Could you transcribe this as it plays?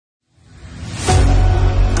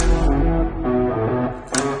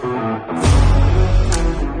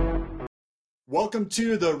Welcome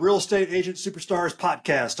to the Real Estate Agent Superstars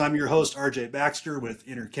podcast. I'm your host, RJ Baxter with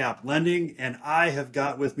Intercap Lending, and I have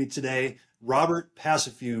got with me today Robert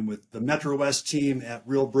Passafiume with the Metro West team at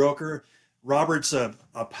Real Broker. Robert's a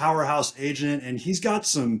powerhouse agent, and he's got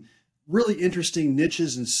some really interesting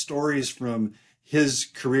niches and stories from his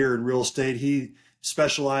career in real estate. He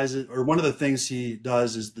specializes, or one of the things he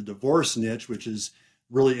does is the divorce niche, which is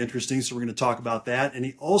really interesting. So we're going to talk about that. And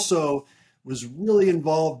he also was really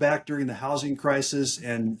involved back during the housing crisis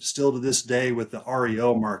and still to this day with the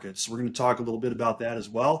REO market. So we're going to talk a little bit about that as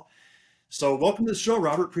well. So welcome to the show,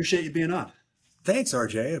 Robert. Appreciate you being on. Thanks,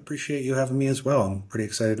 RJ. I appreciate you having me as well. I'm pretty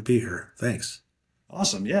excited to be here. Thanks.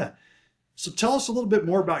 Awesome. Yeah. So tell us a little bit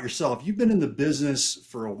more about yourself. You've been in the business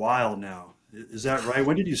for a while now. Is that right?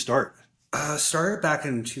 When did you start? Started back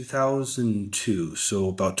in 2002, so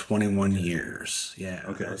about 21 years. Yeah.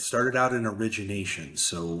 Okay. Started out in origination,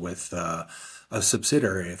 so with a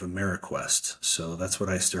subsidiary of AmeriQuest. So that's what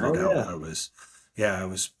I started out. Yeah. I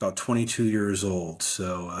was about 22 years old.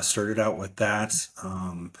 So I started out with that.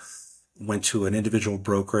 Went to an individual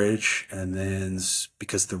brokerage, and then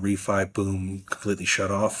because the refi boom completely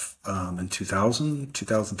shut off in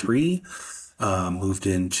 2003, moved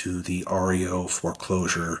into the REO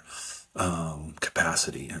foreclosure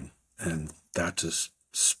capacity, and that just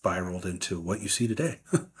spiraled into what you see today.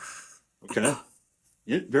 Okay.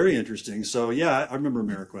 Yeah, very interesting. So yeah, I remember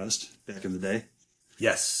AmeriQuest back in the day.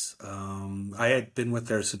 Yes, I had been with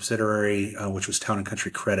their subsidiary, which was Town and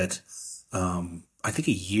Country Credit. I think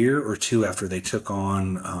a year or two after they took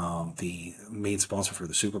on the main sponsor for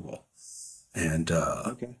the Super Bowl. And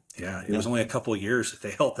Okay. yeah, it Yeah. was only a couple of years that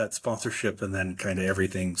they held that sponsorship, and then kind of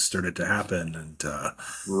everything started to happen, and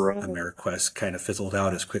Right. AmeriQuest kind of fizzled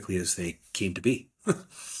out as quickly as they came to be.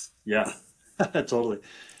 Yeah. Totally.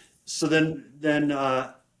 So then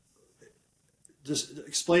just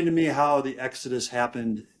explain to me how the exodus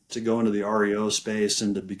happened to go into the REO space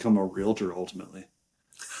and to become a realtor ultimately.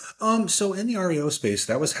 So in the REO space,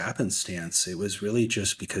 that was happenstance. It was really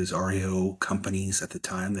just because REO companies at the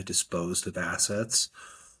time that disposed of assets,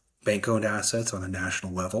 bank-owned assets on a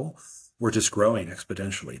national level, were just growing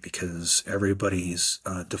exponentially because everybody's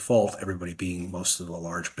default, everybody being most of the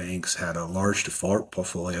large banks, had a large default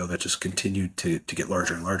portfolio that just continued to get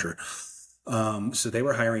larger and larger. So they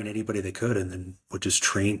were hiring anybody they could, and then would just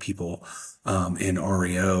train people in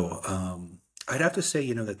REO. I'd have to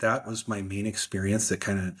say, that was my main experience that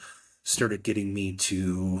kind of started getting me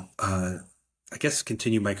to, I guess,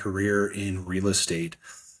 continue my career in real estate.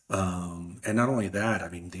 And not only that, I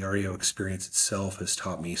mean, the REO experience itself has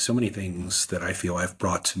taught me so many things that I feel I've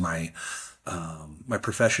brought to my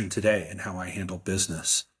profession today and how I handle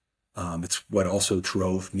business. It's what also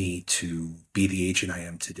drove me to be the agent I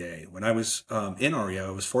am today. When I was in REO,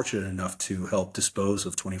 I was fortunate enough to help dispose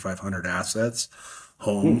of 2,500 assets,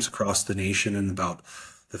 homes across the nation in about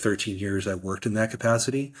the 13 years I worked in that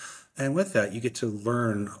capacity. And with that, you get to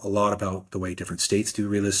learn a lot about the way different states do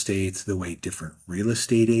real estate, the way different real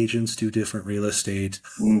estate agents do different real estate.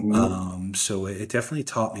 So it definitely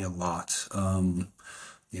taught me a lot.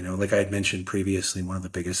 Like I had mentioned previously, one of the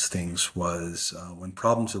biggest things was when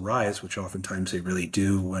problems arise, which oftentimes they really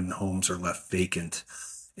do when homes are left vacant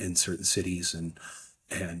in certain cities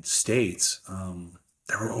and states,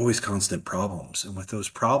 there were always constant problems. And with those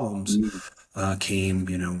problems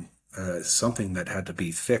came, something that had to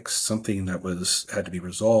be fixed, something that had to be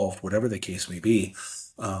resolved, whatever the case may be.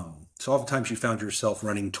 So oftentimes you found yourself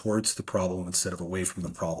running towards the problem instead of away from the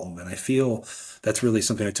problem. And I feel that's really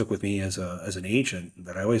something I took with me as an agent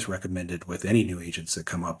that I always recommended with any new agents that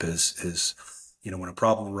come up is when a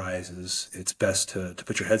problem arises, it's best to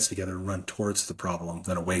put your heads together and run towards the problem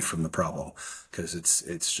than away from the problem, because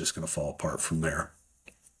it's just going to fall apart from there.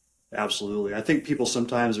 Absolutely. I think people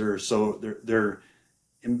sometimes are they're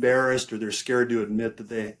embarrassed or they're scared to admit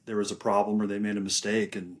that there was a problem or they made a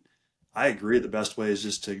mistake. And I agree. The best way is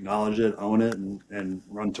just to acknowledge it, own it, and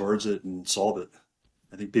run towards it and solve it.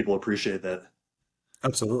 I think people appreciate that.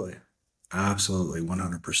 Absolutely. Absolutely.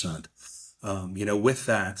 100%. With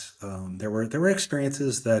that, there were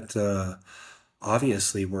experiences that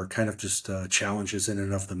obviously were kind of just challenges in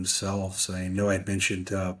and of themselves. I know I'd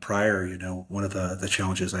mentioned prior, one of the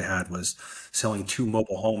challenges I had was selling two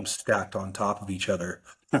mobile homes stacked on top of each other.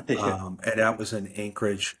 Yeah. And that was in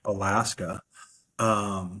Anchorage, Alaska.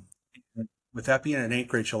 Um, with that being in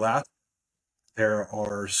Anchorage, Alaska, there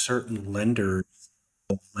are certain lenders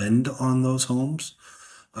that lend on those homes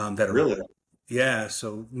that are, Really? yeah.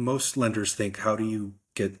 So most lenders think, how do you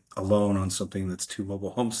get a loan on something that's two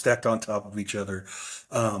mobile homes stacked on top of each other,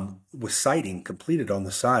 with siding completed on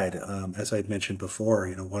the side. As I had mentioned before,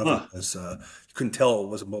 one of them Huh. was, you couldn't tell it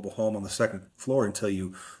was a mobile home on the second floor until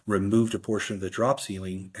you removed a portion of the drop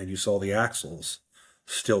ceiling and you saw the axles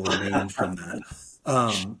still remained from that.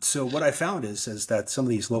 So what I found is that some of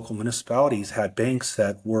these local municipalities had banks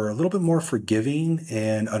that were a little bit more forgiving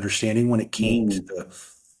and understanding when it came to Mm. the,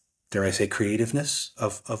 dare I say, creativeness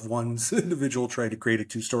of one's individual trying to create a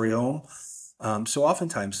two-story home. So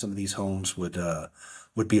oftentimes some of these homes would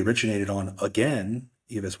be originated on, again,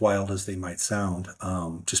 even as wild as they might sound,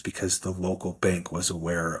 just because the local bank was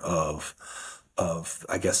aware of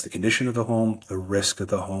I guess the condition of the home, the risk of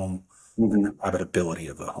the home, and the Mhm. habitability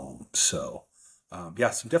of the home. So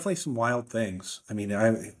yeah, definitely some wild things. I mean,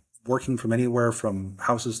 I working from anywhere from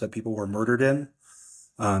houses that people were murdered in,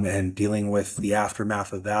 and dealing with the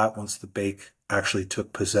aftermath of that once the bank actually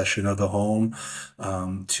took possession of the home,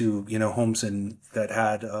 to homes that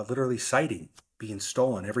had literally siding being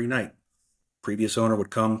stolen every night. Previous owner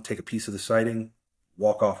would come, take a piece of the siding,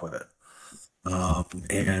 walk off with it.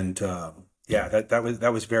 And Yeah,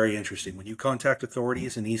 that was very interesting. When you contact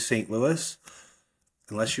authorities in East St. Louis,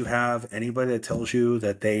 unless you have anybody that tells you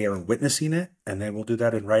that they are witnessing it, and they will do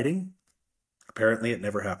that in writing, apparently it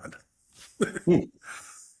never happened. Hmm.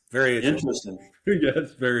 Very interesting. Interesting.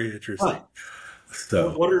 Yes, very interesting. Huh. What, So,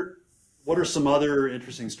 what are what are some other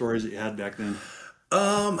interesting stories that you had back then?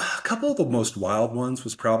 a couple of the most wild ones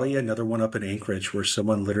was probably another one up in Anchorage where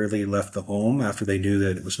someone literally left the home after they knew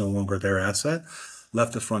that it was no longer their asset,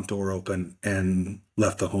 left the front door open, and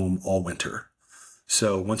left the home all winter.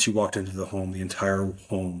 So once you walked into the home, the entire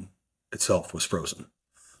home itself was frozen.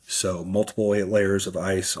 So multiple layers of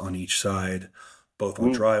ice on each side, both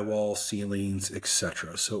on Mm. drywall, ceilings,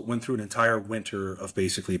 etc. So it went through an entire winter of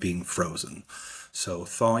basically being frozen. So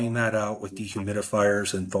thawing that out with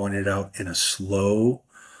dehumidifiers and thawing it out in a slow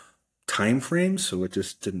time frame, so it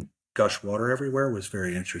just didn't gush water everywhere, was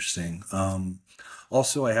very interesting.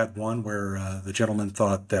 Also, I had one where the gentleman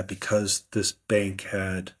thought that because this bank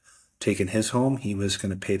had taken his home, he was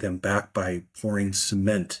going to pay them back by pouring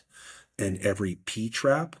cement in every P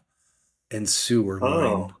trap and sewer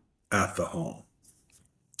line Oh, at the home.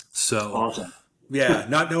 So, awesome. yeah,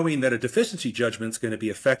 not knowing that a deficiency judgment is going to be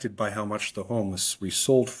affected by how much the home was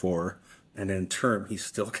resold for, and in turn, he's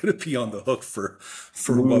still going to be on the hook for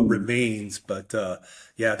what Mm. remains. But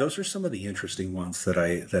yeah, those are some of the interesting ones that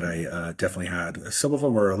I definitely had. Some of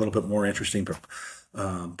them were a little bit more interesting, but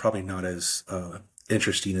probably not as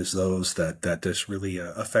interesting as those that just really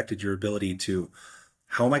affected your ability to,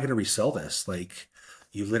 how am I going to resell this? Like,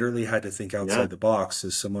 you literally had to think Yeah. outside the box.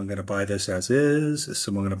 Is someone going to buy this as is? Is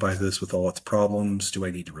someone going to buy this with all its problems? Do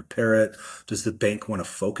I need to repair it? Does the bank want to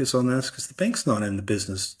focus on this? Because the bank's not in the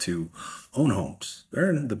business to own homes. They're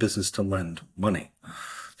in the business to lend money.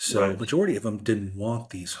 So Right. majority of them didn't want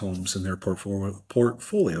these homes in their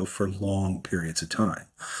portfolio for long periods of time.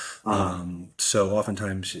 Uh-huh. So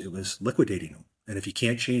oftentimes it was liquidating them. And if you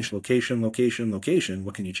can't change location, location, location,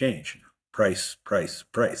 what can you change? Price, price,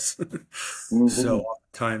 price. So Hmm.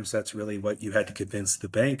 oftentimes that's really what you had to convince the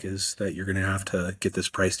bank, is that you're going to have to get this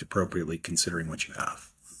priced appropriately considering what you have.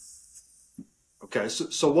 Okay.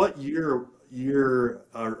 So what year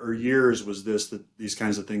or years was this that these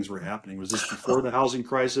kinds of things were happening? Was this before the housing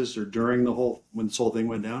crisis or during the whole when this whole thing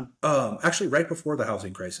went down? Actually, right before the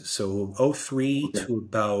housing crisis. So '03 Okay. to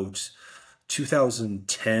about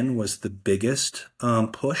 2010 was the biggest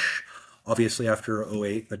push. Obviously, after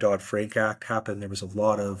 '08, the Dodd-Frank Act happened. There was a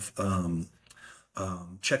lot of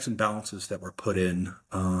checks and balances that were put in,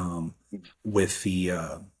 with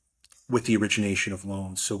the origination of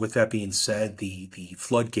loans. So with that being said, the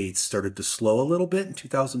floodgates started to slow a little bit in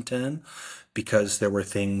 2010 because there were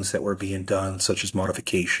things that were being done, such as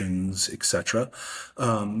modifications, etc.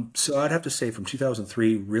 So I'd have to say from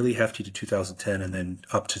 2003, really hefty, to 2010, and then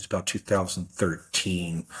up to about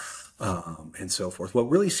 2013. And so forth. What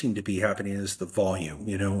really seemed to be happening is the volume.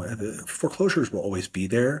 The foreclosures will always be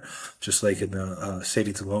there, just like in the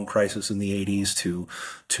savings and loan crisis in the '80s to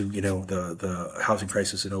the housing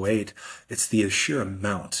crisis in '08. It's the sheer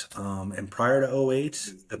amount. And prior to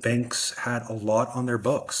 '08, the banks had a lot on their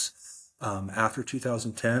books. After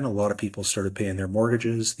 2010, a lot of people started paying their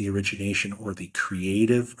mortgages. The origination, or the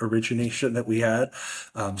creative origination that we had,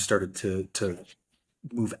 started to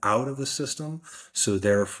move out of the system. So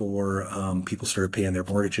therefore, people started paying their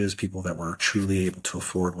mortgages, people that were truly able to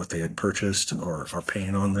afford what they had purchased or are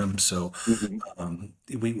paying on them. So Hmm. I'm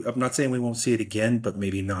not saying we won't see it again, but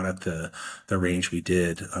maybe not at the range we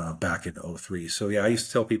did back in '03. So yeah, I used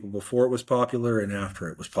to tell people before it was popular and after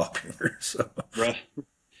it was popular. So Right.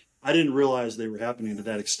 I didn't realize they were happening to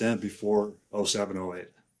that extent before 07, 08.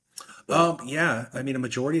 Yeah, I mean, a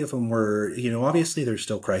majority of them were, obviously there's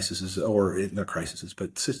still crises, or not crises,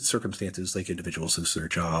 but circumstances like individuals lose their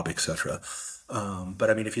job, etc. But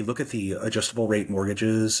I mean, if you look at the adjustable rate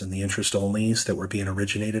mortgages and the interest onlys that were being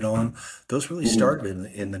originated on, those really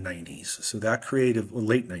started in the 90s. So that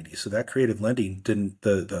late 90s. So that creative lending didn't,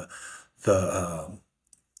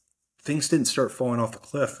 things didn't start falling off the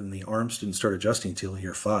cliff and the arms didn't start adjusting until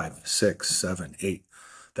year 5, 6, 7, 8.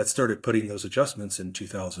 That started putting those adjustments in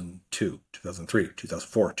 2002, 2003,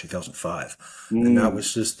 2004, 2005. And that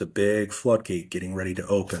was just the big floodgate getting ready to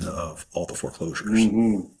open of all the foreclosures.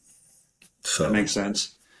 So that makes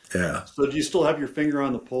sense. Yeah. So do you still have your finger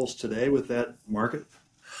on the pulse today with that market?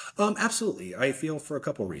 Absolutely. I feel for a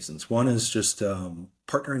couple of reasons. One is just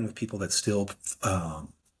partnering with people that still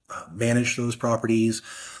manage those properties,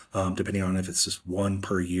 depending on if it's just 1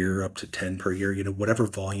 per year up to 10 per year, whatever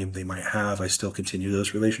volume they might have, I still continue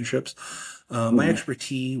those relationships. My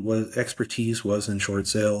expertise was in short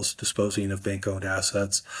sales, disposing of bank-owned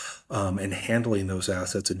assets, and handling those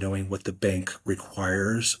assets and knowing what the bank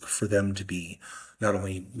requires for them to be not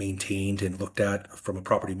only maintained and looked at from a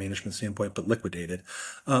property management standpoint, but liquidated.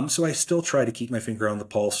 So I still try to keep my finger on the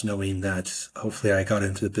pulse, knowing that hopefully I got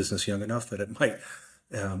into the business young enough that it might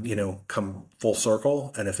come full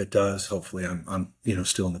circle. And if it does, hopefully I'm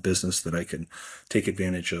still in the business that I can take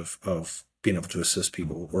advantage of being able to assist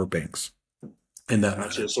people or banks in that.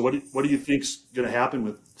 Gotcha. So what do you think's going to happen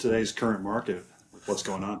with today's current market? With what's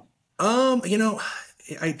going on?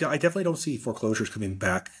 I definitely don't see foreclosures coming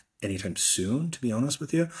back anytime soon, to be honest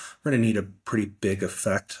with you. We're going to need a pretty big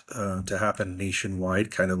effect to happen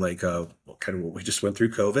nationwide, kind of what we just went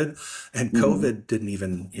through COVID. And COVID didn't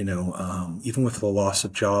even, even with the loss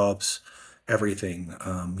of jobs, everything,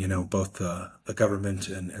 both the government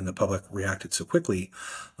and the public reacted so quickly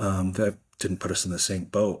that didn't put us in the same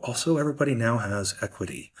boat. Also, everybody now has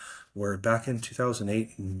equity, where back in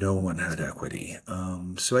 2008, no one had equity.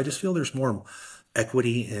 So I just feel there's more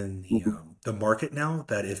equity in the market now,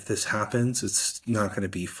 that if this happens, it's not going to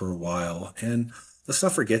be for a while. And let's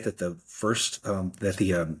not forget that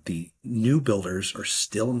the new builders are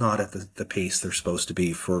still not at the pace they're supposed to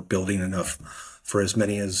be for building enough for as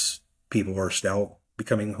many as people are now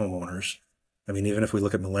becoming homeowners. I mean, even if we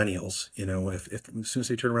look at millennials, if as soon as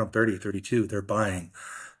they turn around 30, 32, they're buying.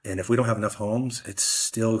 And if we don't have enough homes, it's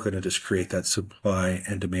still going to just create that supply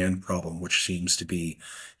and demand problem, which seems to be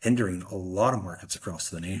hindering a lot of markets across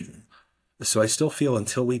the nation. So I still feel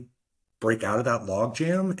until we break out of that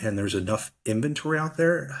logjam and there's enough inventory out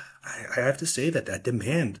there, I have to say that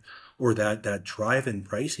demand or that drive in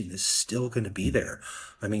pricing is still going to be there.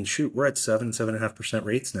 I mean, shoot, we're at 7.5%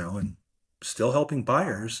 rates now and still helping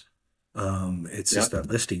buyers. It's just that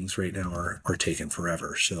listings right now are taking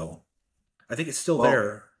forever. So I think it's still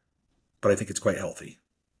there, but I think it's quite healthy.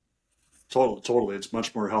 Totally. It's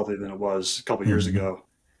much more healthy than it was a couple years ago.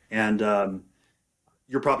 And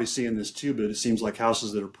you're probably seeing this too, but it seems like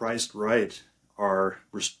houses that are priced right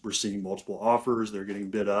we're seeing multiple offers. They're getting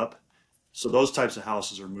bid up. So those types of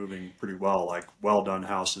houses are moving pretty well, like well-done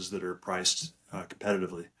houses that are priced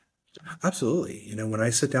competitively. Absolutely. When I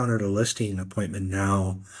sit down at a listing appointment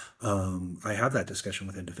now, I have that discussion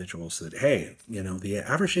with individuals that, hey, the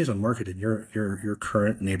average days on market in your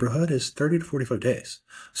current neighborhood is 30 to 45 days.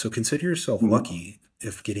 So consider yourself lucky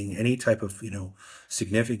if getting any type of,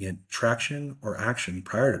 significant traction or action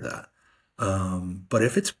prior to that. But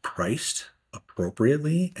if it's priced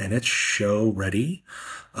appropriately and it's show ready,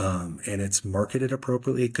 and it's marketed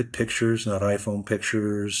appropriately, good pictures, not iPhone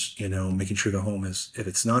pictures, making sure the home is, if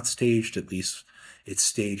it's not staged, at least it's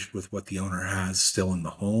staged with what the owner has still in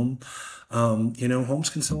the home. Homes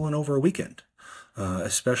can sell in over a weekend.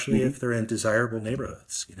 Especially if they're in desirable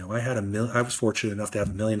neighborhoods. I was fortunate enough to have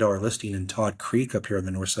 $1 million listing in Todd Creek up here on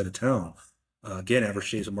the north side of town. Again,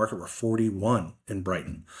 average days of market were 41 in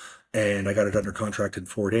Brighton, and I got it under contract in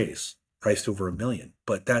 4 days, priced over $1 million.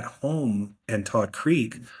 But that home in Todd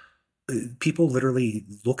Creek, people literally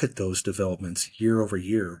look at those developments year over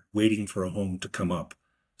year, waiting for a home to come up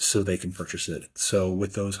so they can purchase it. So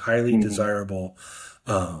with those highly desirable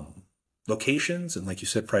locations, and like you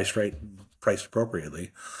said, priced right, priced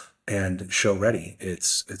appropriately, and show ready,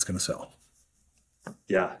 it's going to sell.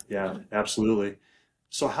 Yeah, absolutely.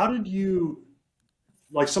 So how did you,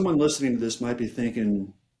 like someone listening to this might be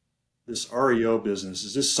thinking, this REO business,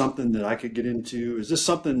 is this something that I could get into? Is this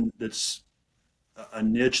something that's a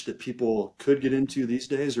niche that people could get into these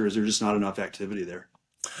days, or is there just not enough activity there?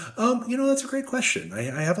 That's a great question.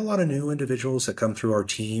 I have a lot of new individuals that come through our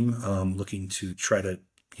team looking to try to,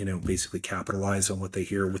 basically capitalize on what they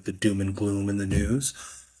hear with the doom and gloom in the news.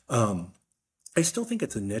 Um, I still think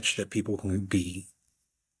it's a niche that people can be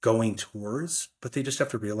going towards, but they just have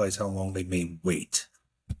to realize how long they may wait.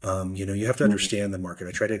 You have to Mhm. understand the market.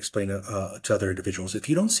 I try to explain to other individuals. If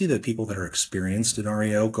you don't see the people that are experienced in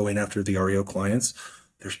REO going after the REO clients,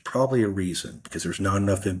 there's probably a reason because there's not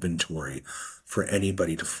enough inventory for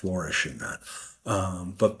anybody to flourish in that.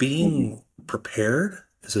 But Mhm. being prepared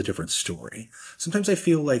is a different story. Sometimes I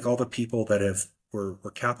feel like all the people that were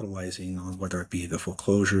capitalizing on whether it be the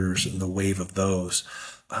foreclosures and the wave of those,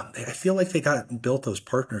 I feel like they got built those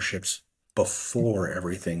partnerships before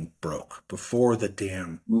everything broke, before the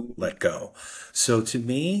dam Mhm. let go. So to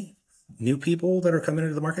me, new people that are coming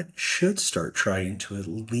into the market should start trying to at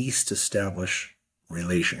least establish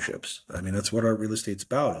relationships. I mean, that's what our real estate's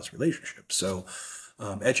about is relationships. So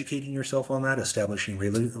educating yourself on that, establishing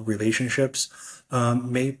relationships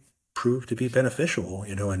may prove to be beneficial,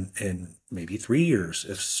 in maybe 3 years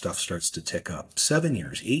if stuff starts to tick up, 7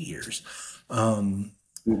 years, 8 years. Um,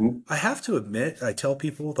 Mhm. I have to admit, I tell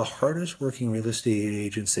people the hardest working real estate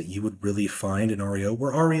agents that you would really find in REO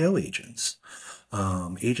were REO agents.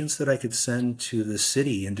 Agents that I could send to the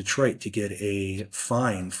city in Detroit to get a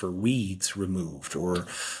fine for weeds removed, or,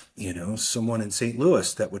 someone in St.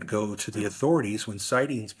 Louis that would go to the authorities when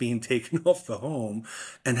siding's being taken off the home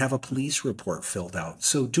and have a police report filled out.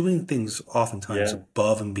 So doing things oftentimes Yeah.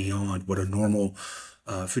 above and beyond what a normal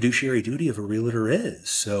fiduciary duty of a realtor is.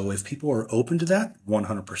 So if people are open to that,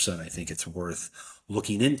 100%, I think it's worth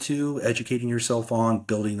looking into, educating yourself on,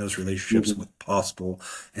 building those relationships Mhm. with possible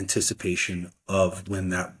anticipation of when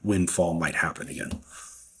that windfall might happen again.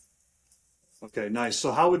 Okay, nice.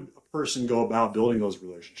 So how would a person go about building those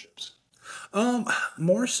relationships? Um,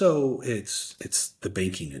 More so it's the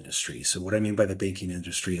banking industry. So what I mean by the banking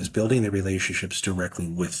industry is building the relationships directly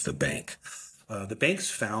with the bank. The banks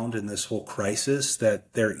found in this whole crisis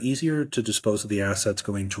that they're easier to dispose of the assets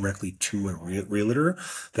going directly to a realtor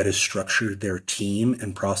that has structured their team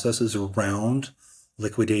and processes around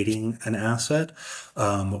liquidating an asset.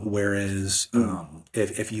 Whereas Mm.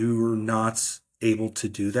 if you're not able to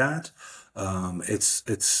do that,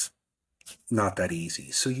 it's not that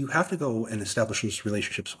easy. So you have to go and establish those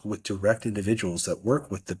relationships with direct individuals that work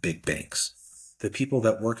with the big banks, the people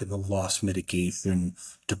that work in the loss mitigation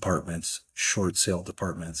departments, short sale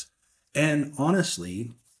departments, and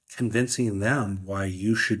honestly, convincing them why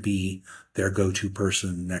you should be their go-to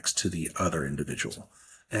person next to the other individual.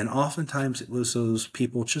 And oftentimes it was those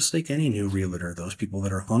people, just like any new realtor, those people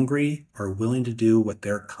that are hungry, are willing to do what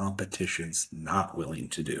their competition's not willing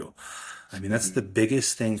to do. I mean, that's the Mhm.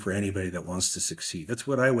 biggest thing for anybody that wants to succeed. That's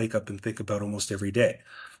what I wake up and think about almost every day.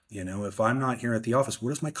 If I'm not here at the office,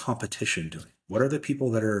 what is my competition doing? What are the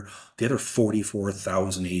people that are the other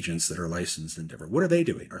 44,000 agents that are licensed in Denver? What are they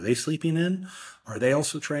doing? Are they sleeping in? Are they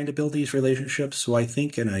also trying to build these relationships? So I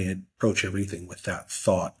think, and I approach everything with that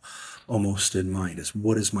thought almost in mind is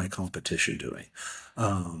what is my competition doing?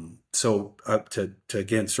 To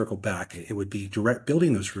again circle back, it would be direct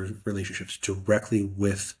building those relationships directly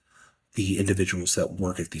with the individuals that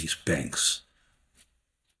work at these banks.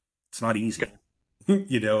 It's not easy,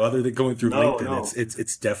 Okay. other than going through No, LinkedIn, no.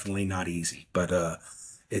 it's definitely not easy, but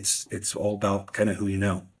it's all about kind of who you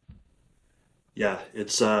know, Yeah,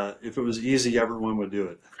 it's if it was easy, everyone would do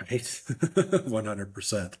it. right?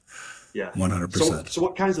 100%. Yeah. So 100%. so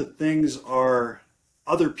what kinds of things are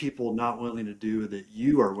other people not willing to do that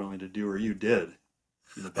you are willing to do or you did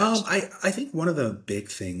in the past? I think one of the big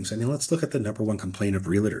things, I mean, let's look at the number one complaint of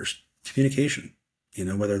realtors: communication.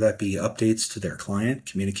 Whether that be updates to their client,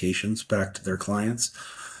 communications back to their clients,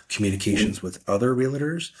 communications Mhm. with other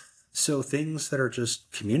realtors. So things that are just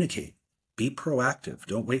communicate, be proactive.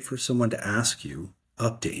 Don't wait for someone to ask you,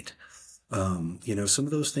 update. Some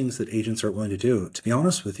of those things that agents are willing to do, to be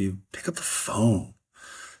honest with you, pick up the phone.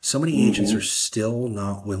 So many agents are Mhm. still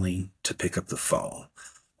not willing to pick up the phone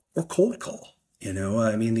or cold call.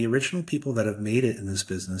 I mean, the original people that have made it in this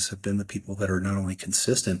business have been the people that are not only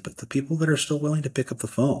consistent, but the people that are still willing to pick up the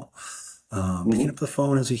phone. Picking up Mhm. the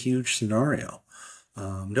phone is a huge scenario.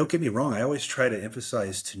 Don't get me wrong. I always try to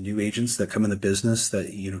emphasize to new agents that come in the business that,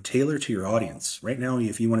 tailor to your audience. Right now,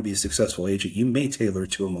 if you want to be a successful agent, you may tailor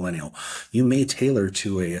to a millennial. You may tailor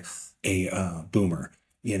to a boomer.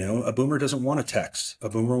 A boomer doesn't want a text. A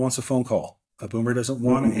boomer wants a phone call. A boomer doesn't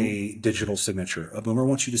want Mhm. a digital signature. A boomer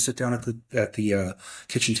wants you to sit down at the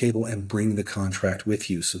kitchen table and bring the contract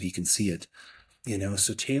with you so he can see it.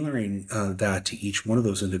 So tailoring that to each one of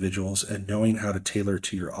those individuals and knowing how to tailor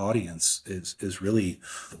to your audience is really,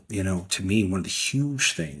 to me, one of the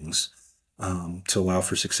huge things to allow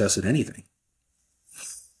for success at anything.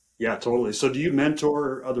 Yeah, totally. So do you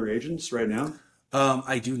mentor other agents right now?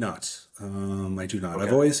 I do not. I do not. I've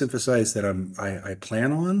Okay. always emphasized that I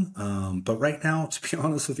plan on, but right now, to be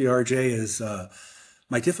honest with you, RJ, is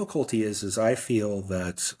my difficulty is I feel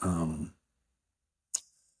that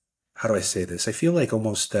how do I say this? I feel like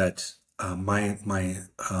almost that my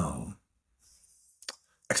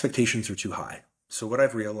expectations are too high. So what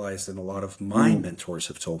I've realized, and a lot of my Mm, mentors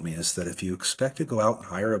have told me, is that if you expect to go out and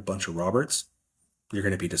hire a bunch of Roberts, you're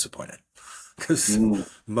going to be disappointed. Because mm,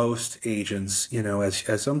 most agents,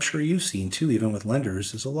 as I'm sure you've seen too, even with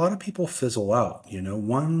lenders, is a lot of people fizzle out.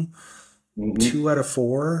 One, hmm. two out of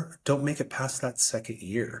four don't make it past that second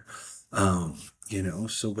year. Um,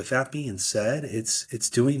 so with that being said, it's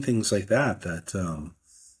doing things like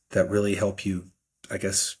that really help you, I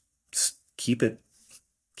guess, keep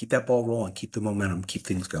that ball rolling, keep the momentum, keep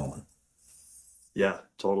things going. Yeah,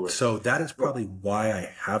 totally. So that is Well, probably why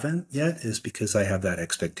I haven't yet, is because I have that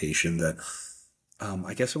expectation that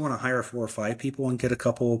I guess I want to hire 4 or 5 people and get a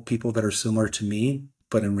couple people that are similar to me.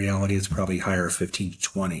 But in reality, it's probably hire 15 to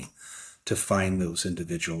 20 to find those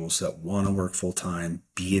individuals that want to work full time,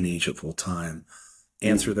 be an agent full time,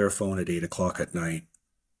 answer mm, their phone at 8 o'clock at night,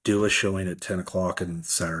 do a showing at 10 o'clock on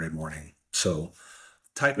Saturday morning. So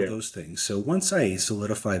type of yeah. those things. So once I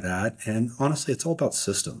solidify that, and honestly, it's all about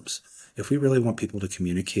systems. If we really want people to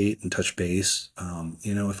communicate and touch base,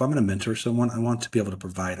 if I'm going to mentor someone, I want to be able to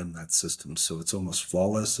provide them that system so it's almost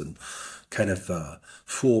flawless and kind of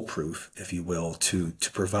foolproof, if you will, to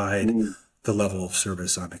provide Mm. the level of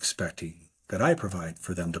service I'm expecting that I provide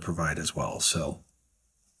for them to provide as well. So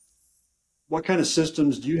What kind of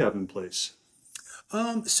systems do you have in place?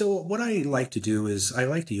 so what I like to do is I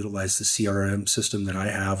like to utilize the CRM system that I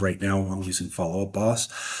have right now. I'm using Follow Up Boss.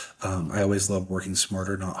 I always love working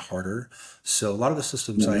smarter, not harder. So a lot of the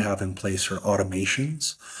systems I Mhm. have in place are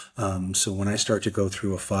automations. So when I start to go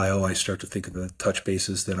through a file, I start to think of the touch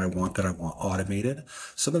bases that I want automated.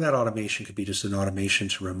 Some of that automation could be just an automation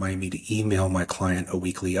to remind me to email my client a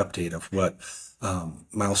weekly update of what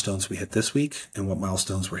milestones we hit this week and what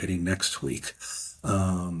milestones we're hitting next week.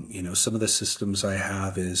 Some of the systems I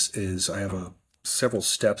have is I have several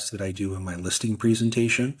steps that I do in my listing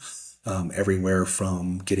presentation. Everywhere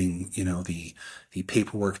from getting the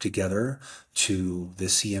paperwork together to the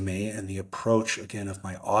CMA and the approach again of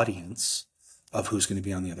my audience of who's going to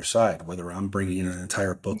be on the other side, whether I'm bringing in an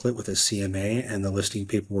entire booklet with a CMA and the listing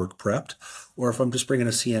paperwork prepped, or if I'm just bringing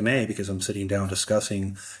a CMA because I'm sitting down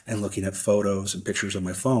discussing and looking at photos and pictures on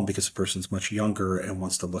my phone because the person's much younger and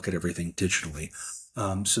wants to look at everything digitally.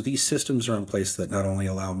 So these systems are in place that not only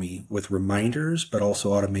allow me with reminders, but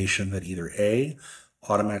also automation that either A,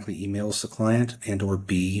 automatically emails the client, and or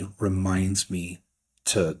B, reminds me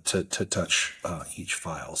to touch each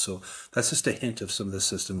file. So that's just a hint of some of the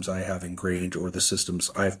systems I have ingrained or the systems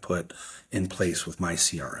I've put in place with my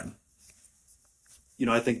CRM.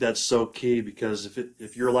 I think that's so key because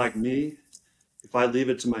if you're like me, if I leave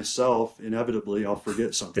it to myself, inevitably I'll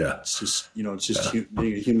forget something. Yeah, It's just yeah,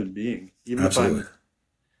 being a human being. Even if absolutely.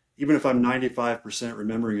 I'm 95%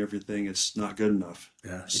 remembering everything, it's not good enough.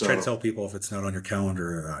 Yeah, you try to So, tell people if it's not on your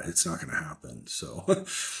calendar, it's not going to happen. So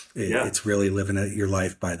yeah. it's really living your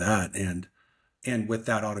life by that. And with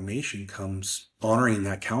that automation comes honoring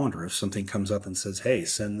that calendar. If something comes up and says, hey,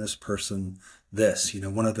 send this person this,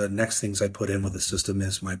 one of the next things I put in with the system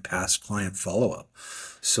is my past client follow up.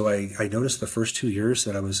 So I noticed the first 2 years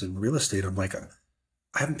that I was in real estate, I'm like, I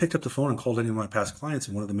haven't picked up the phone and called any of my past clients.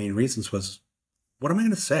 And one of the main reasons was, what am I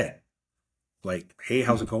going to say? Like, hey,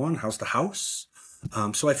 how's it going? How's the house?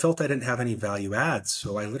 So I felt I didn't have any value adds.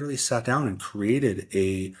 So I literally sat down and created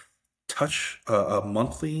a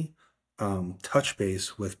monthly touch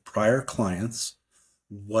base with prior clients,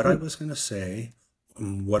 what I Hmm. was going to say,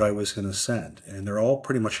 and what I was going to send. And they're all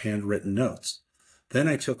pretty much handwritten notes. Then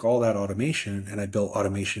I took all that automation and I built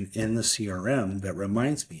automation in the CRM that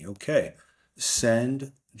reminds me, okay,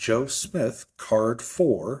 send Joe Smith card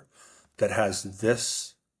 4 that has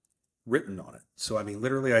this written on it. So I mean,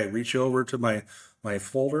 literally, I reach over to my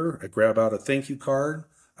folder, I grab out a thank you card,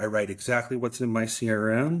 I write exactly what's in my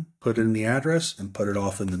CRM, put in the address, and put it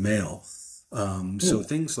off in the mail. So Hmm.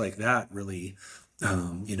 things like that really,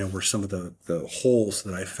 were some of the holes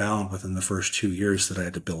that I found within the first 2 years that I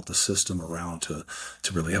had to build the system around to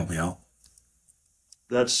really help me out.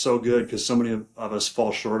 That's so good because so many of us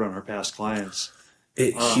fall short on our past clients.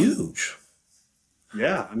 It Um, huge.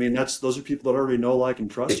 yeah, I mean those are people that already know, like, and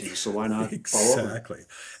trust you. So why not follow up with them? Exactly.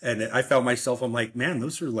 And I found myself, I'm like, man,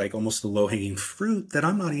 those are like almost the low hanging fruit that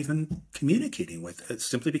I'm not even communicating with. It's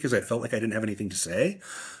simply because I felt like I didn't have anything to say.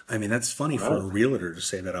 I mean, that's funny for a Right. realtor to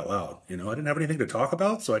say that out loud. I didn't have anything to talk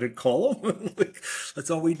about, so I didn't call them. Like, that's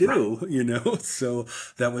all we Right. do. So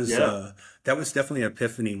that was, Yeah. that was definitely an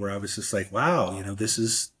epiphany where I was just like, wow, this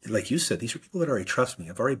is, like you said, these are people that already trust me.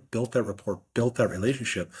 I've already built that rapport, built that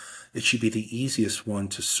relationship. It should be the easiest one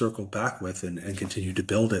to circle back with and continue to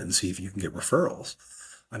build it and see if you can get referrals.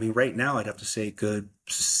 I mean, right now, I'd have to say good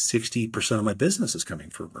 60% of my business is coming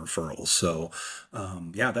from referrals. So,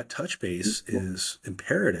 yeah, that touch base is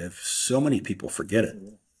imperative. So many people forget it.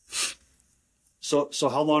 So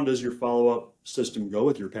how long does your follow-up system go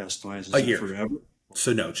with your past clients? Is A it year. forever?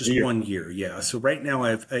 So no, just 1 year. Yeah. So right now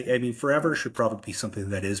I mean, forever should probably be something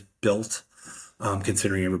that is built,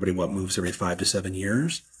 considering everybody moves every 5 to 7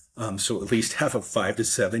 years. So at least have a 5 to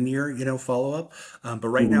 7 year, follow up. But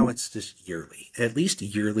right now it's just yearly, at least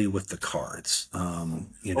yearly with the cards.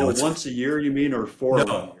 It's Once a year, you mean, or for a 1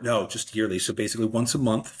 year? No, just yearly. So basically once a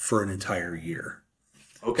month for an entire year.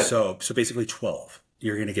 Okay. So basically 12.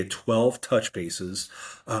 You're going to get 12 touch bases,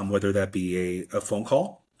 whether that be a phone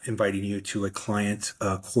call inviting you to a client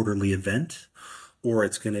quarterly event, or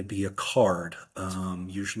it's going to be a card,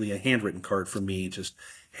 usually a handwritten card from me. Just,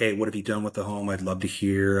 hey, what have you done with the home? I'd love to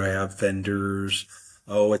hear. I have vendors.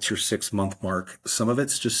 Oh, it's your 6-month mark. Some of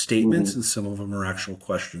it's just statements and some of them are actual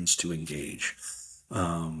questions to engage.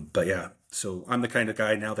 But yeah, so I'm the kind of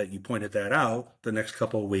guy, now that you pointed that out, the next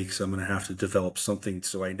couple of weeks, I'm going to have to develop something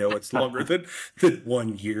so I know it's longer than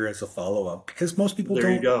 1 year as a follow-up, because most people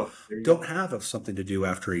don't have something to do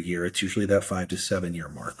after a year. It's usually that 5 to 7 year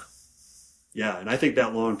mark. Yeah. And I think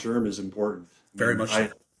that long-term is important. Very much so.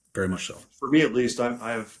 Very much so. For me, at least,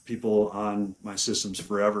 I have people on my systems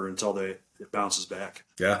forever until it bounces back.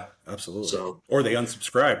 Yeah, absolutely. So, or they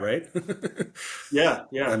unsubscribe, right? Yeah.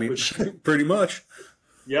 I mean, pretty much.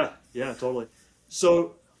 Yeah, totally.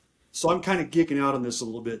 So I'm kind of geeking out on this a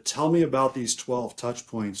little bit. Tell me about these 12 touch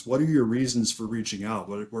points. What are your reasons for reaching out?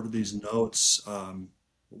 What are these notes?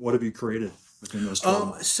 What have you created within those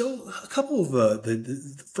 12? So a couple of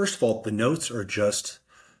first of all, the notes are just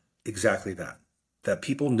exactly that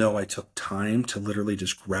people know I took time to literally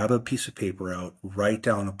just grab a piece of paper out, write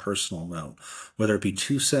down a personal note, whether it be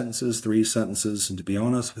 2 sentences, 3 sentences. And to be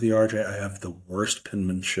honest with you, RJ, I have the worst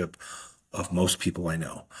penmanship of most people I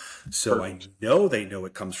know. So Perfect. I know they know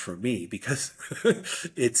it comes from me, because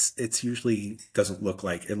it's usually doesn't look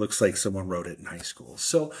like, it looks like someone wrote it in high school.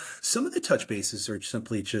 So some of the touch bases are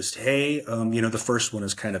simply just, hey, the first one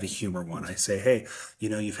is kind of a humor one. I say, hey,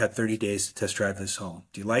 you've had 30 days to test drive this home.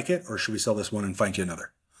 Do you like it? Or should we sell this one and find you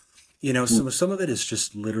another? Some of it is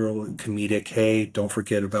just literal comedic. Hey, don't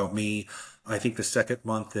forget about me. I think the second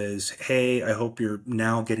month is, hey, I hope you're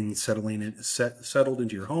now getting settled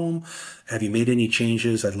into your home. Have you made any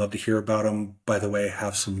changes? I'd love to hear about them. By the way,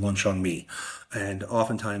 have some lunch on me. And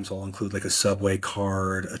oftentimes I'll include like a Subway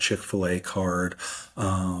card, a Chick-fil-A card.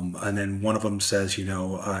 And then one of them says,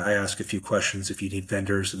 I ask a few questions if you need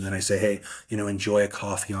vendors. And then I say, hey, enjoy a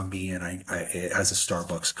coffee on me. And it has a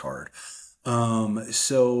Starbucks card.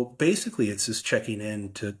 So basically it's just checking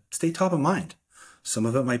in to stay top of mind. Some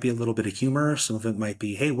of it might be a little bit of humor. Some of it might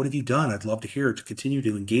be, hey, what have you done? I'd love to hear, to continue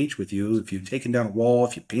to engage with you. If you've taken down a wall,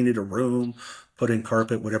 if you painted a room, put in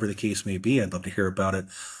carpet, whatever the case may be, I'd love to hear about it.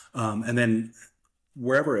 And then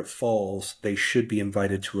wherever it falls, they should be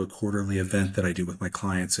invited to a quarterly event that I do with my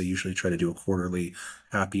clients. I usually try to do a quarterly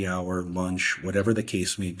happy hour, lunch, whatever the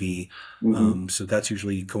case may be. So that's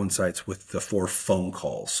usually coincides with the 4 phone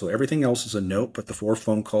calls. So everything else is a note, but the 4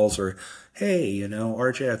 phone calls are, hey,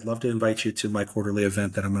 RJ, I'd love to invite you to my quarterly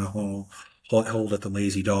event that I'm going to hold at the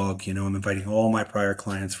Lazy Dog. I'm inviting all my prior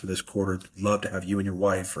clients for this quarter. Love to have you and your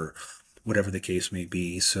wife, or whatever the case may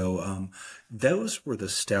be. So those were the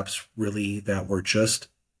steps really that were just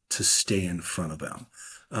to stay in front of them.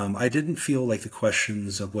 I didn't feel like the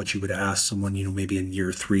questions of what you would ask someone, maybe in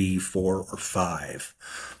year 3, 4, or 5,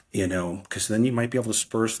 because then you might be able to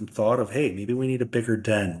spur some thought of, hey, maybe we need a bigger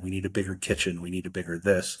den. We need a bigger kitchen. We need a bigger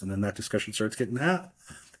this. And then that discussion starts getting had.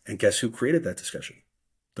 And guess who created that discussion?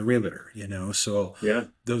 The realtor, So yeah,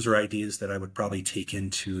 those are ideas that I would probably take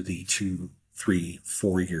into the 2, 3,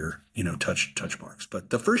 4 year, touch marks.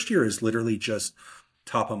 But the first year is literally just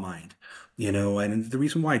top of mind, and the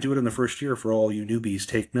reason why I do it in the first year, for all you newbies,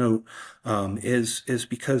 take note, is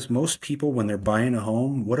because most people, when they're buying a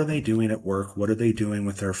home, what are they doing at work? What are they doing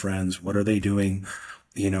with their friends? What are they doing,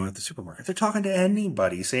 at the supermarket? They're talking to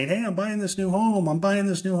anybody saying, hey, I'm buying this new home.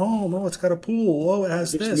 Oh, it's got a pool. Oh, it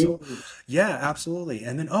has this. Yeah, absolutely.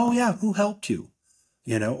 And then, oh yeah, who helped you?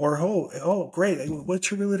 Or, oh, great. What's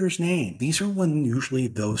your realtor's name? These are when usually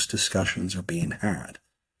those discussions are being had.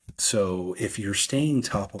 So if you're staying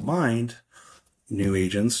top of mind, new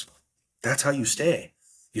agents, that's how you stay.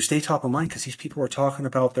 You stay top of mind because these people are talking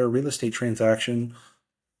about their real estate transaction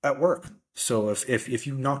at work. So if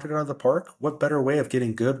you knocked it out of the park, what better way of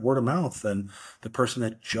getting good word of mouth than the person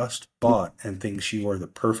that just bought and thinks you are the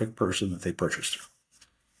perfect person that they purchased through?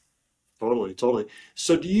 Totally, totally.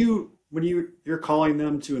 So do you, when you're calling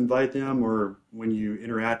them to invite them, or when you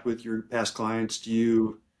interact with your past clients, do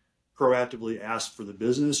you proactively ask for the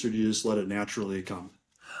business, or do you just let it naturally come?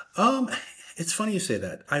 Um, it's funny you say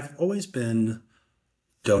that. I've always been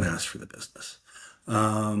don't ask for the business.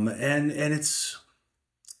 And it's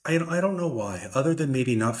I don't know why, other than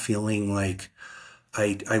maybe not feeling like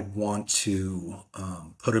I want to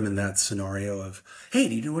put them in that scenario of, hey,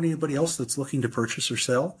 do you know anybody else that's looking to purchase or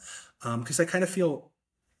sell? Because I kind of feel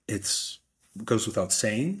it's goes without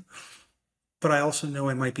saying, but I also know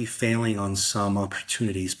I might be failing on some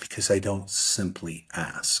opportunities because I don't simply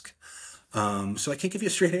ask. So I can't give you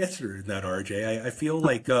a straight answer in that, RJ. I feel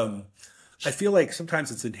like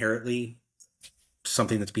sometimes it's inherently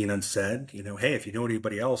something that's being unsaid. You know, hey, if you know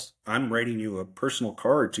anybody else, I'm writing you a personal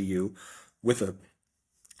card to you with a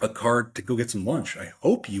card to go get some lunch. I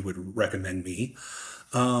hope you would recommend me.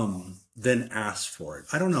 Then ask for it.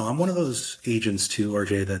 I don't know. I'm one of those agents too,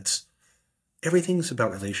 RJ, that's everything's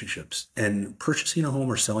about relationships, and purchasing a home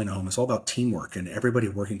or selling a home is all about teamwork and everybody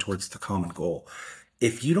working towards the common goal.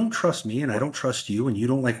 If you don't trust me and I don't trust you and you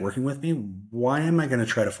don't like working with me, why am I going to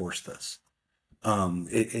try to force this?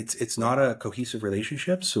 It's not a cohesive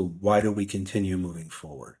relationship. So why do we continue moving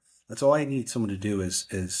forward? That's all I need someone to do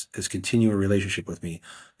is continue a relationship with me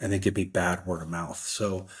and then give me bad word of mouth.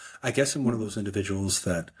 So I guess I'm one of those individuals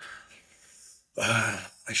that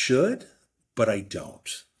I should, but I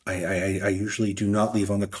don't. I usually do not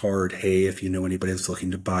leave on the card, hey, if you know anybody that's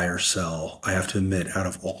looking to buy or sell. I have to admit, out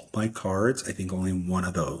of all my cards, I think only one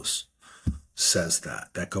of those says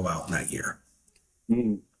that go out in that year.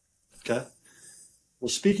 Mm, okay. Well,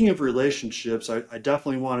 speaking of relationships, I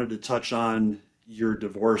definitely wanted to touch on your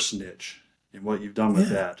divorce niche and what you've done with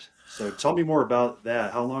Yeah. that. So tell me more about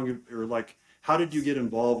that. How long, or like, how did you get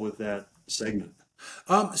involved with that segment?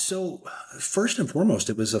 So first and foremost,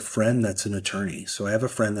 it was a friend that's an attorney. So I have a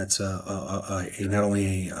friend that's not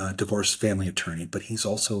only a divorce family attorney, but he's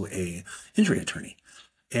also a injury attorney.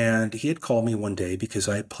 And he had called me one day because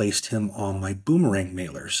I placed him on my boomerang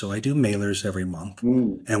mailer. So I do mailers every month.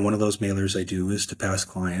 Mm, And one of those mailers I do is to past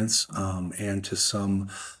clients and to some,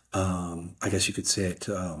 I guess you could say it,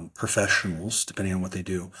 professionals, depending on what they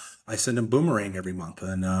do. I send them boomerang every month.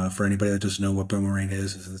 And for anybody that doesn't know what boomerang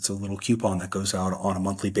is it's a little coupon that goes out on a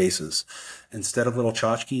monthly basis. Instead of little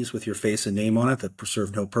tchotchkes with your face and name on it that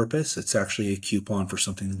serve no purpose, it's actually a coupon for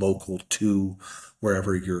something local to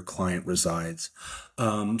wherever your client resides.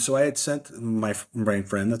 So I had sent my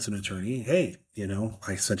friend that's an attorney, hey,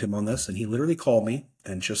 I sent him on this, and he literally called me,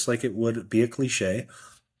 and just like it would be a cliche,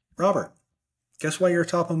 Robert, guess why you're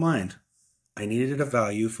top of mind? I needed a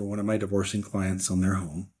value for one of my divorcing clients on their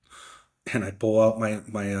home, and I pull out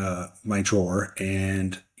my drawer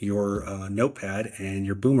and your notepad and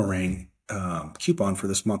your boomerang coupon for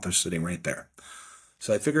this month are sitting right there.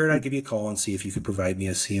 So I figured I'd give you a call and see if you could provide me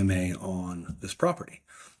a CMA on this property.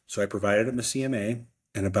 So I provided him a CMA.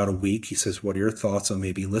 In about a week, he says, what are your thoughts on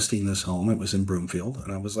maybe listing this home? It was in Broomfield.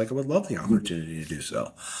 And I was like, I would love the opportunity to do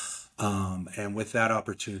so. And with that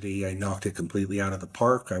opportunity, I knocked it completely out of the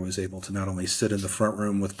park. I was able to not only sit in the front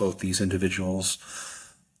room with both these individuals,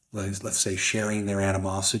 let's say sharing their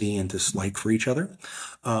animosity and dislike for each other.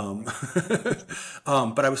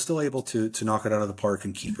 Um, but I was still able to knock it out of the park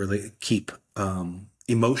and keep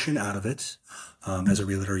emotion out of it. As a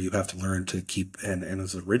realtor, you have to learn to keep, and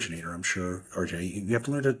as an originator, I'm sure, RJ, you have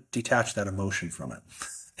to learn to detach that emotion from it.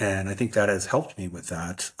 And I think that has helped me with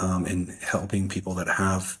that, in helping people that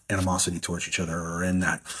have animosity towards each other or in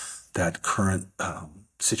that current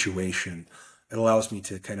situation. It allows me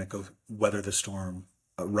to kind of go weather the storm,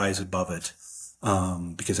 rise above it,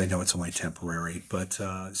 because I know it's only temporary. But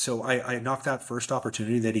so I knocked that first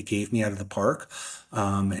opportunity that he gave me out of the park,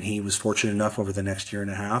 and he was fortunate enough over the next year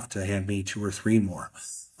and a half to hand me two or three more.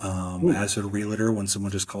 mm, As a realtor, when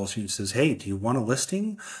someone just calls you and says, hey, do you want a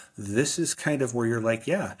listing? This is kind of where you're like,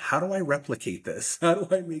 yeah, how do I replicate this? How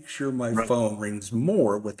do I make sure my right. phone rings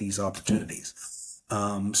more with these opportunities?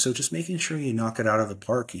 So just making sure you knock it out of the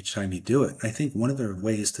park each time you do it. I think one of the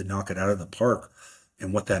ways to knock it out of the park,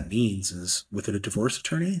 and what that means is with a divorce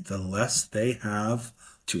attorney, the less they have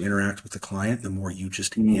to interact with the client, the more you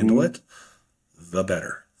just handle Hmm. it, the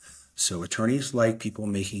better. So attorneys like people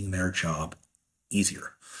making their job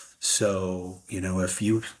easier. So, if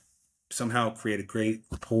you somehow create a great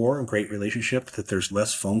rapport and great relationship that there's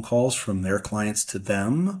less phone calls from their clients to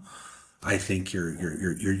them, I think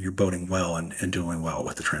you're boding well and doing well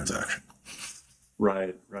with the transaction.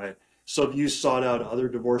 Right, right. So have you sought out other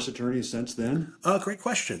divorce attorneys since then? Great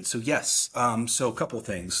question. So yes, so a couple of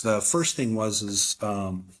things. The first thing was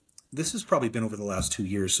this has probably been over the last 2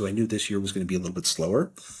 years, so I knew this year was going to be a little bit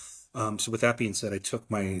slower. So with that being said, I took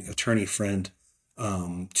my attorney friend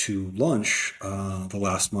to lunch the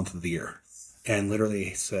last month of the year, and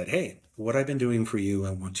literally said, "Hey, what I've been doing for you,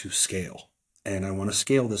 I want to scale, and I want to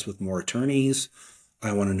scale this with more attorneys.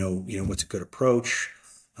 I want to know, what's a good approach.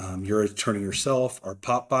 You're an attorney yourself. Are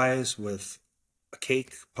pop buys with a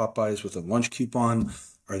cake, pop buys with a lunch coupon,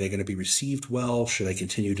 are they going to be received well? Should I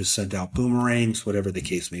continue to send out boomerangs? Whatever the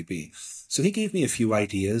case may be." So he gave me a few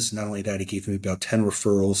ideas. Not only that, he gave me about 10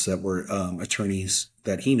 referrals that were attorneys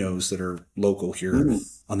that he knows that are local here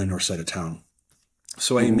on the north side of town.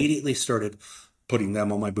 So I immediately started putting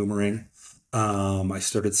them on my boomerang. I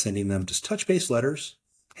started sending them just touch base letters.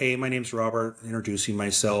 "Hey, my name's Robert," introducing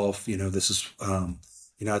myself. This is,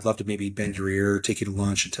 I'd love to maybe bend your ear, take you to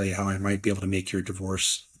lunch and tell you how I might be able to make your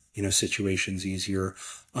divorce, situations easier.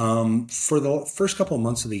 For the first couple of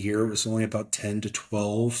months of the year, it was only about 10 to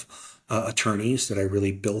 12 attorneys that I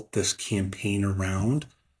really built this campaign around.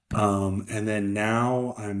 And then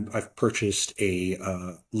now I've purchased a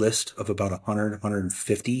list of about 100,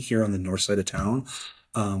 150 here on the north side of town.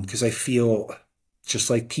 Because I feel, just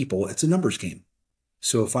like people, it's a numbers game.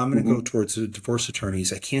 So if I'm going to go towards the divorce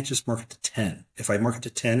attorneys, I can't just market to 10. If I market to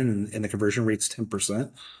 10 and the conversion rate's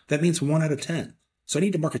 10%, that means 1 out of 10. So I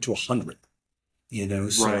need to market to 100.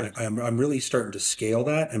 So Right. I'm really starting to scale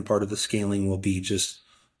that, and part of the scaling will be just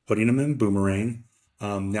putting them in boomerang.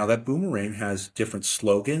 Now that boomerang has different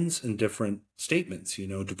slogans and different statements.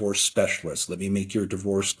 Divorce specialist, let me make your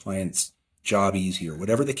divorce client's job easier,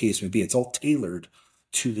 whatever the case may be. It's all tailored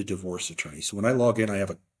to the divorce attorney. So when I log in, I have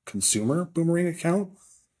a consumer boomerang account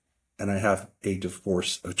and I have a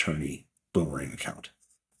divorce attorney boomerang account.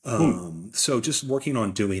 So just working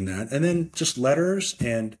on doing that, and then just letters.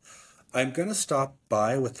 And I'm going to stop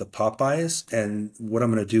by with the Popeyes. And what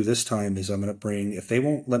I'm going to do this time is I'm going to bring, if they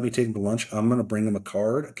won't let me take them to lunch, I'm going to bring them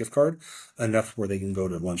a gift card, enough where they can go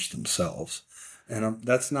to lunch themselves. And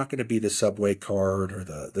that's not going to be the Subway card or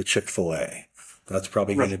the Chick-fil-A. That's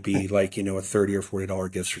probably going to be like, a $30 or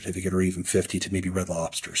 $40 gift certificate, or even 50 to maybe Red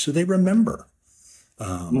Lobster. So they remember,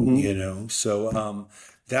 So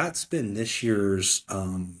that's been this year's,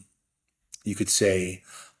 you could say,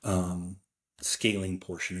 scaling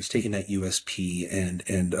portion, is taking that USP and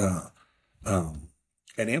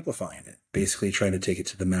amplifying it, basically trying to take it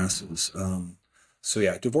to the masses. So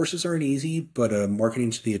yeah, divorces aren't easy, but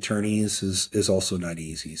marketing to the attorneys is also not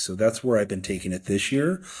easy. So that's where I've been taking it this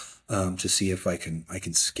year, to see if I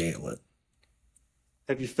can scale it.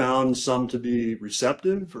 Have you found some to be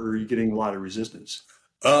receptive, or are you getting a lot of resistance?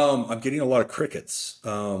 I'm getting a lot of crickets,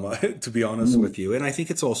 to be honest with you. And I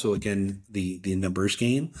think it's also, again, the numbers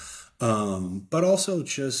game. But also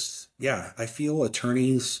just, yeah, I feel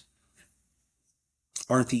attorneys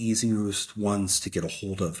aren't the easiest ones to get a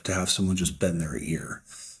hold of, to have someone just bend their ear.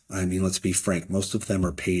 I mean, let's be frank, most of them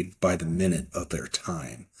are paid by the minute of their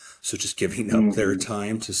time. So just giving up their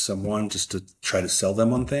time to someone just to try to sell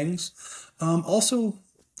them on things. I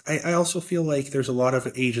also feel like there's a lot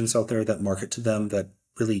of agents out there that market to them that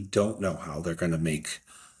really don't know how they're going to make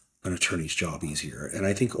an attorney's job easier. And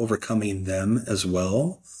I think overcoming them as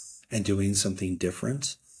well and doing something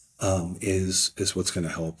different is what's going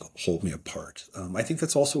to help hold me apart. I think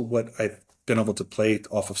that's also what I've been able to play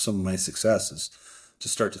off of some of my successes, to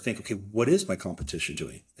start to think, okay, what is my competition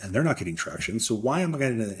doing? And they're not getting traction. So why am I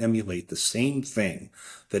going to emulate the same thing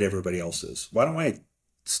that everybody else is? Why don't I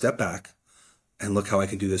step back and look how I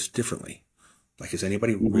can do this differently? Like, is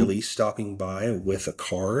anybody really stopping by with a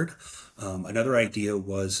card? Another idea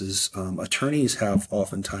is attorneys have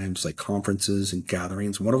oftentimes like conferences and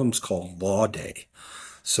gatherings. One of them is called Law Day.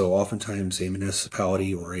 So oftentimes a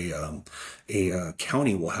municipality or a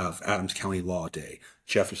county will have Adams County Law Day,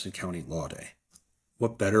 Jefferson County Law Day.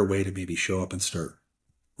 What better way to maybe show up and start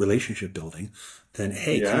relationship building than,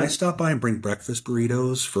 hey, can I stop by and bring breakfast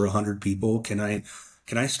burritos for 100 people? Can I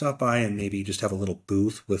stop by and maybe just have a little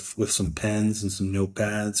booth with some pens and some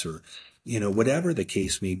notepads, or, whatever the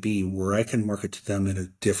case may be, where I can market to them in a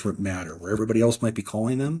different manner, where everybody else might be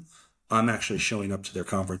calling them. I'm actually showing up to their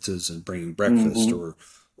conferences and bringing breakfast or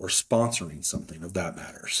sponsoring something of that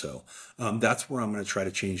matter. So that's where I'm going to try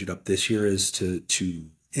to change it up this year, is to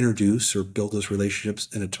introduce or build those relationships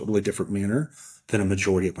in a totally different manner than a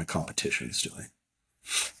majority of my competition is doing.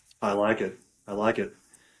 I like it. I like it.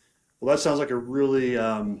 Well, that sounds like a really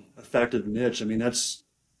effective niche. I mean, that's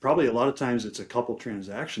probably, a lot of times it's a couple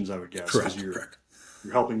transactions, I would guess, because Correct.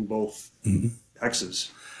 you're helping both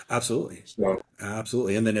exes. Absolutely. So,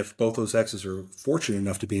 Absolutely. And then if both those exes are fortunate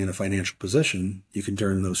enough to be in a financial position, you can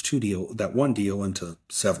turn that one deal into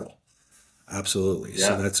several. Absolutely. So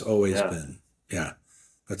yeah, that's always yeah, been, yeah,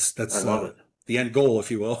 I that's love it. the end goal,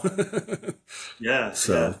 if you will. Yeah, yeah,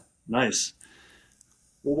 So, nice.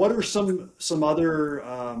 Well, what are some other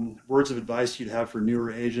words of advice you'd have for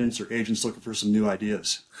newer agents or agents looking for some new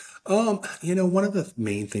ideas? one of the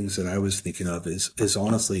main things that I was thinking of is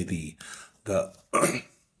honestly the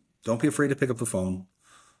don't be afraid to pick up the phone.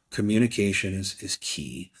 Communication is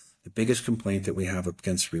key. The biggest complaint that we have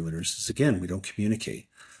against realtors is, again, we don't communicate.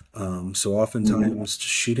 So Mhm. oftentimes just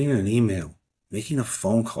shooting an email, making a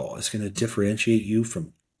phone call is going to differentiate you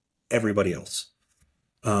from everybody else.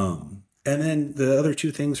 And then the other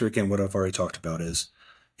two things are, again, what I've already talked about is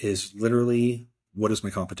literally, what is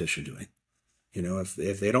my competition doing?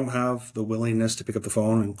 If they don't have the willingness to pick up the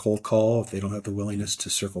phone and cold call, if they don't have the willingness to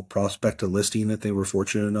circle prospect a listing that they were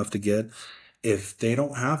fortunate enough to get, if they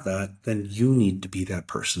don't have that, then you need to be that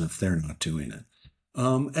person if they're not doing it.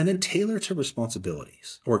 And then tailor to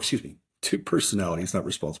responsibilities, or excuse me, to personalities, not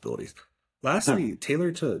responsibilities. Lastly,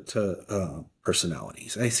 tailor to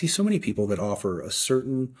personalities. I see so many people that offer a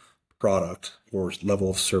certain product or level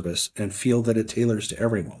of service and feel that it tailors to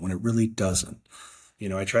everyone when it really doesn't.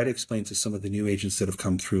 I try to explain to some of the new agents that have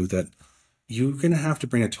come through that you're going to have to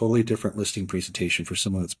bring a totally different listing presentation for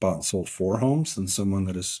someone that's bought and sold 4 homes than someone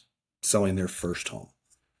that is selling their first home.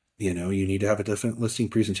 You need to have a different listing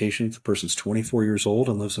presentation if the person's 24 years old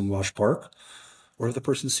and lives in Wash Park, or if the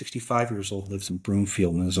person's 65 years old, lives in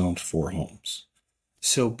Broomfield and has owned 4 homes.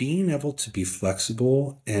 So being able to be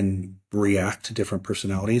flexible and react to different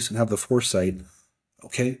personalities and have the foresight,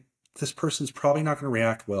 okay, this person's probably not going to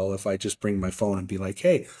react well if I just bring my phone and be like,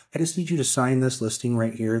 hey, I just need you to sign this listing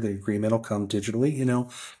right here. The agreement will come digitally.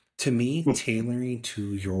 To me, tailoring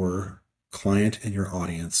to your client and your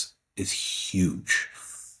audience is huge.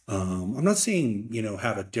 I'm not saying,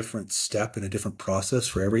 have a different step and a different process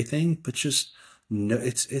for everything, but just no,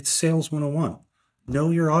 it's sales 101.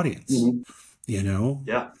 Know your audience, Mhm. you know,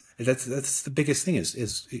 Yeah, that's the biggest thing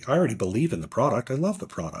is I already believe in the product. I love the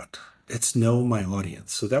product. It's know my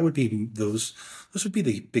audience. So that would be those would be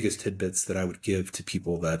the biggest tidbits that I would give to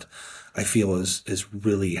people that I feel is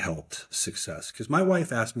really helped success. Because my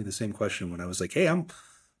wife asked me the same question when I was like, hey, I'm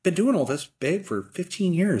been doing all this, babe, for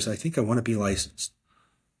 15 years. I think I want to be licensed.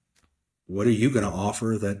 What are you going to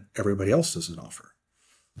offer that everybody else doesn't offer?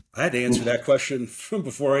 I had to answer that question from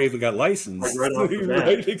before I even got like licensed. right off the bat.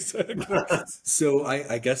 Right, exactly. So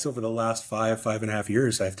I guess over the last 5.5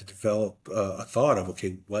 years, I have to develop a thought of,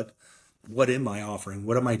 okay, what am I offering?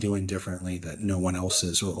 What am I doing differently that no one else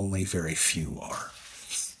is, or only very few are?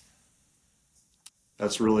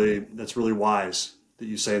 That's really wise that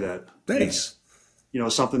you say that. Thanks.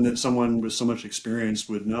 It's something that someone with so much experience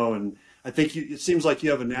would know, and I think it seems like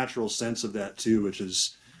you have a natural sense of that too, which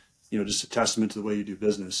is just a testament to the way you do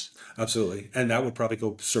business. Absolutely. And that would probably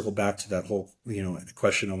circle back to that whole,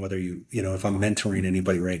 question on whether if I'm mentoring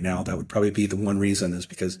anybody right now, that would probably be the one reason is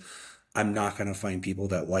because I'm not going to find people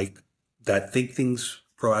that think things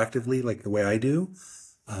proactively like the way I do.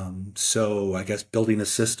 So I guess building a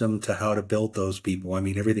system to how to build those people. I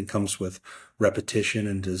mean, everything comes with repetition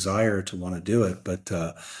and desire to want to do it, but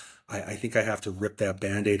I think I have to rip that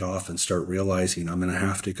Band-Aid off and start realizing I'm going to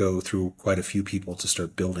have to go through quite a few people to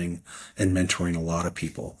start building and mentoring a lot of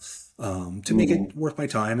people to make Mhm. it worth my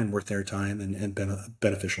time and worth their time and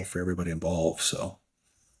beneficial for everybody involved. So.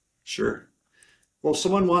 Sure. Well, if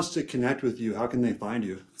someone wants to connect with you, how can they find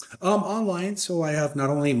you? Online, so I have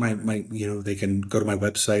not only my they can go to my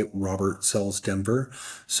website, Robert Sells Denver.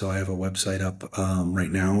 So I have a website up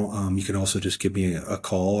right now. You can also just give me a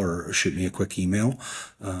call or shoot me a quick email.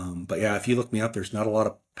 But yeah, if you look me up, there's not a lot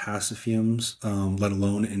of Passafiumes, let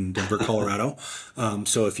alone in Denver, Colorado.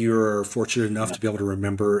 So if you're fortunate enough to be able to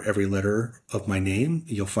remember every letter of my name,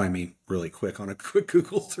 you'll find me really quick on a quick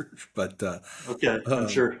Google search. But Okay, I'm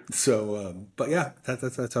sure. but yeah,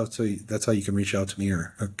 that's how you can reach out to me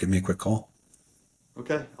or give me a quick call.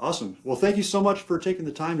 Okay, awesome. Well, thank you so much for taking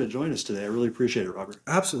the time to join us today. I really appreciate it, Robert.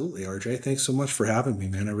 Absolutely, RJ. Thanks so much for having me,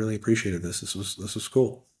 man. I really appreciated this. This was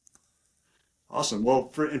cool. Awesome. Well,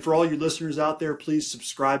 for all you listeners out there, please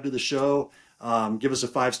subscribe to the show. Give us a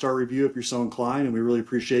 5-star review if you're so inclined, and we really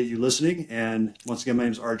appreciate you listening. And once again, my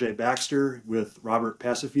name is RJ Baxter with Robert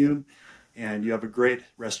Passafiume, and you have a great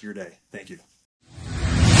rest of your day. Thank you.